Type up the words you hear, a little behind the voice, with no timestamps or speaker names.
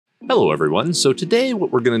Hello everyone, so today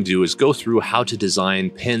what we're going to do is go through how to design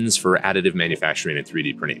pins for additive manufacturing and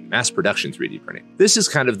 3D printing, mass production 3D printing. This is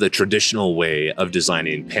kind of the traditional way of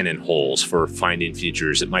designing pin and holes for finding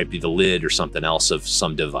features. It might be the lid or something else of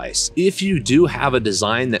some device. If you do have a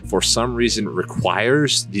design that for some reason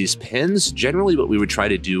requires these pins, generally what we would try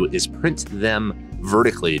to do is print them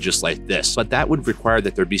vertically just like this, but that would require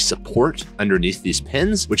that there be support underneath these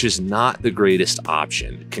pins, which is not the greatest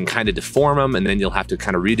option. It can kind of deform them, and then you'll have to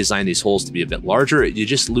kind of redesign these holes to be a bit larger. You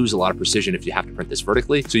just lose a lot of precision if you have to print this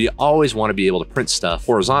vertically. So you always want to be able to print stuff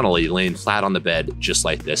horizontally, laying flat on the bed just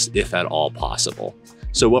like this, if at all possible.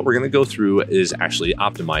 So what we're going to go through is actually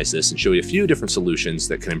optimize this and show you a few different solutions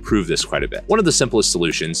that can improve this quite a bit. One of the simplest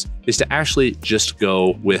solutions is to actually just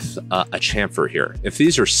go with a chamfer here. If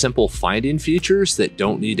these are simple finding features that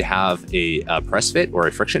don't need to have a press fit or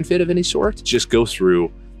a friction fit of any sort, just go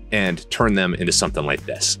through and turn them into something like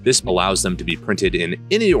this. This allows them to be printed in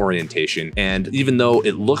any orientation, and even though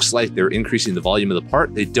it looks like they're increasing the volume of the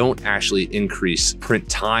part, they don't actually increase print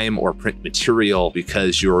time or print material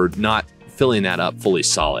because you're not filling that up fully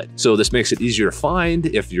solid. So this makes it easier to find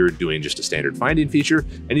if you're doing just a standard finding feature,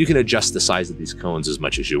 and you can adjust the size of these cones as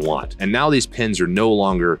much as you want. And now these pins are no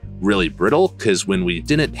longer really brittle, because when we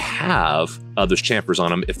didn't have those chamfers on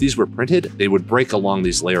them, if these were printed, they would break along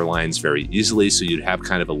these layer lines very easily, so you'd have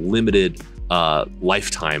kind of a limited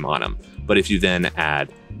lifetime on them. But if you then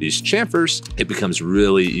add these chamfers, it becomes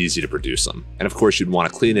really easy to produce them. And of course, you'd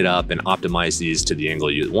want to clean it up and optimize these to the angle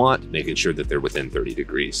you want, making sure that they're within 30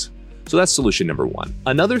 degrees. So that's solution number one.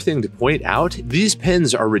 Another thing to point out, these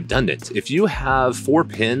pins are redundant. If you have 4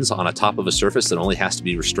 pins on a top of a surface that only has to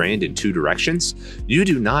be restrained in 2 directions, you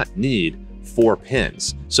do not need 4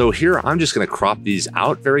 pins. So here, I'm just going to crop these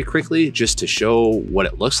out very quickly just to show what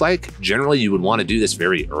it looks like. Generally, you would want to do this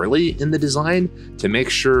very early in the design to make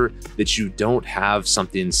sure that you don't have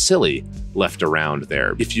something silly left around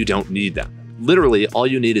there if you don't need them. Literally, all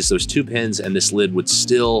you need is those 2 pins, and this lid would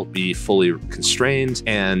still be fully constrained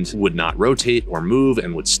and would not rotate or move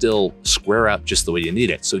and would still square up just the way you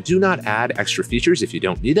need it. So do not add extra features if you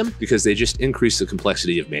don't need them, because they just increase the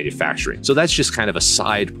complexity of manufacturing. So that's just kind of a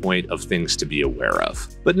side point of things to be aware of.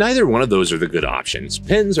 But neither one of those are the good options.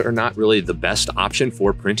 Pins are not really the best option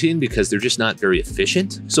for printing because they're just not very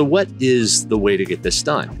efficient. So what is the way to get this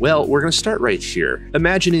done? Well, we're going to start right here.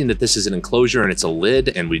 Imagining that this is an enclosure and it's a lid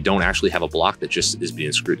and we don't actually have a block that just is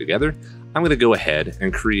being screwed together, I'm going to go ahead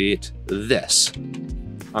and create this.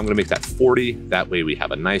 I'm going to make that 40. That way we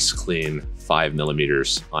have a nice clean 5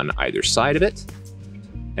 millimeters on either side of it,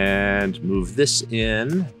 and move this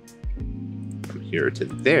in from here to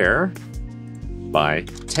there by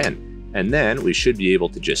 10. And then we should be able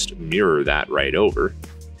to just mirror that right over.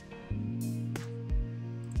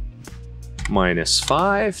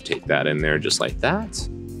 -5, take that in there just like that.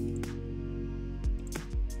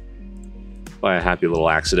 By a happy little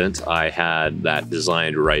accident, I had that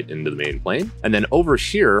designed right into the main plane. And then over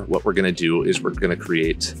here, what we're gonna do is we're gonna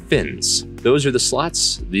create fins. Those are the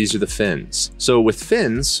slots, these are the fins. So with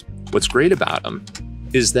fins, what's great about them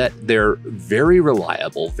is that they're very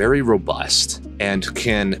reliable, very robust, and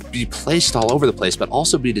can be placed all over the place, but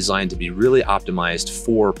also be designed to be really optimized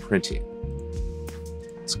for printing.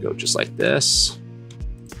 Let's go just like this.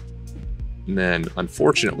 And then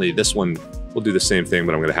unfortunately, this one we'll do the same thing,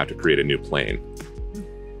 but I'm gonna have to create a new plane.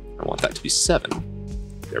 I want that to be 7.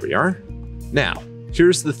 There we are. Now,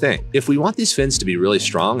 here's the thing. If we want these fins to be really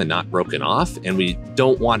strong and not broken off, and we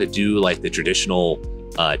don't want to do like the traditional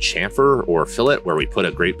chamfer or fillet where we put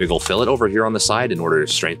a great big old fillet over here on the side in order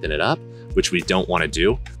to strengthen it up, which we don't want to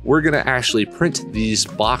do, we're gonna actually print these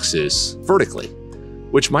boxes vertically,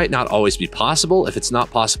 which might not always be possible. If it's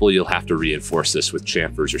not possible, you'll have to reinforce this with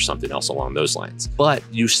chamfers or something else along those lines. But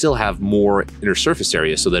you still have more inner surface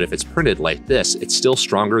area, so that if it's printed like this, it's still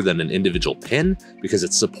stronger than an individual pin because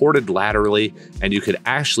it's supported laterally, and you could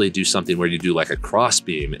actually do something where you do like a cross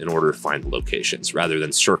beam in order to find the locations rather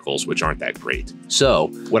than circles, which aren't that great. So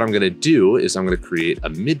what I'm gonna do is I'm gonna create a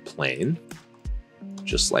mid plane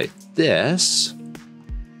just like this,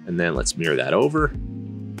 and then let's mirror that over.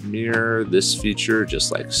 Mirror this feature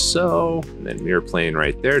just like so, and then mirror plane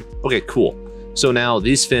right there. Okay, cool. So now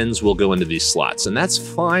these fins will go into these slots, and that's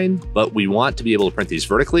fine, but we want to be able to print these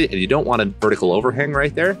vertically, and you don't want a vertical overhang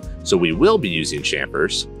right there. So we will be using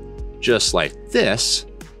chamfers just like this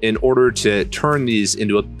in order to turn these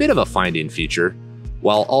into a bit of a finding feature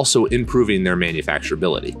while also improving their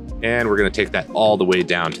manufacturability. And we're gonna take that all the way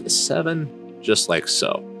down to the 7, just like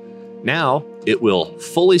so. Now, It will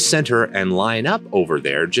fully center and line up over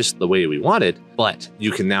there just the way we want it, but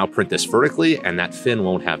you can now print this vertically and that fin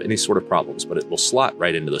won't have any sort of problems, but it will slot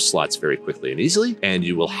right into those slots very quickly and easily. And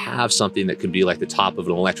you will have something that can be like the top of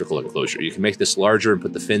an electrical enclosure. You can make this larger and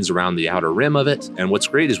put the fins around the outer rim of it. And what's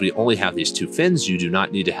great is we only have these 2 fins. You do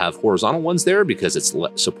not need to have horizontal ones there because it's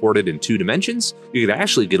supported in 2 dimensions. You could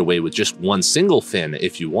actually get away with just 1 single fin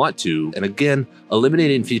if you want to. And again,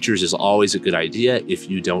 eliminating features is always a good idea if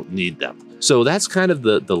you don't need them. So that's kind of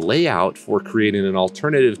the layout for creating an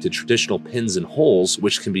alternative to traditional pins and holes,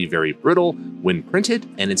 which can be very brittle when printed,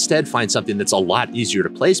 and instead find something that's a lot easier to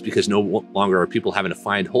place because no longer are people having to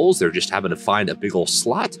find holes, they're just having to find a big old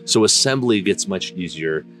slot. So assembly gets much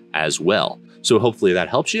easier as well. So hopefully that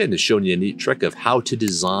helps you and has shown you a neat trick of how to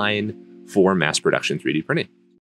design for mass production 3D printing.